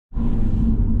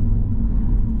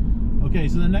Okay,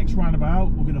 so the next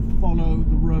roundabout, we're going to follow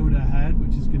the road ahead,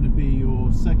 which is going to be your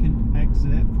second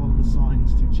exit. Follow the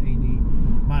signs to Cheney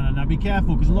Manor. Now be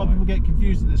careful, because a lot of people get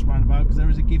confused at this roundabout, because there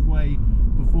is a giveaway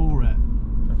before it.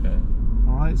 Okay.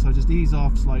 Alright, so just ease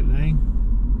off slightly.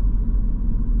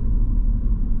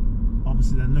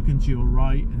 Obviously then looking to your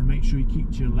right, and then make sure you keep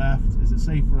to your left. Is it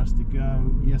safe for us to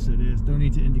go? Yes it is. Don't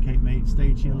need to indicate, mate.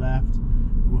 Stay to your left.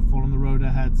 We're following the road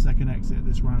ahead, second exit at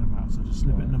this roundabout. So just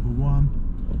slip at number 1.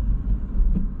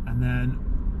 And then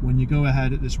when you go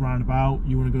ahead at this roundabout,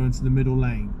 you want to go into the middle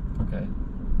lane. Okay.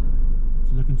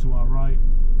 So looking to our right,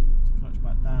 so clutch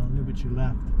back down, a little bit to your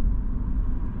left.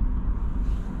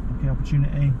 Okay,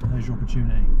 opportunity, there's your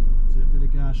opportunity. So a bit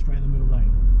of gas straight in the middle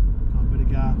lane. Got a bit of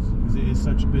gas, because it is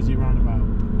such a busy roundabout.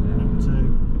 Yeah. Number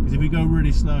 2, because if you go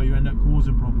really slow, you end up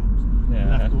causing problems.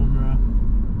 Yeah. Left door mirror,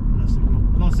 left signal.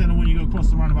 I'm not saying when you go across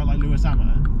the roundabout like Lewis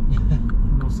Hamilton.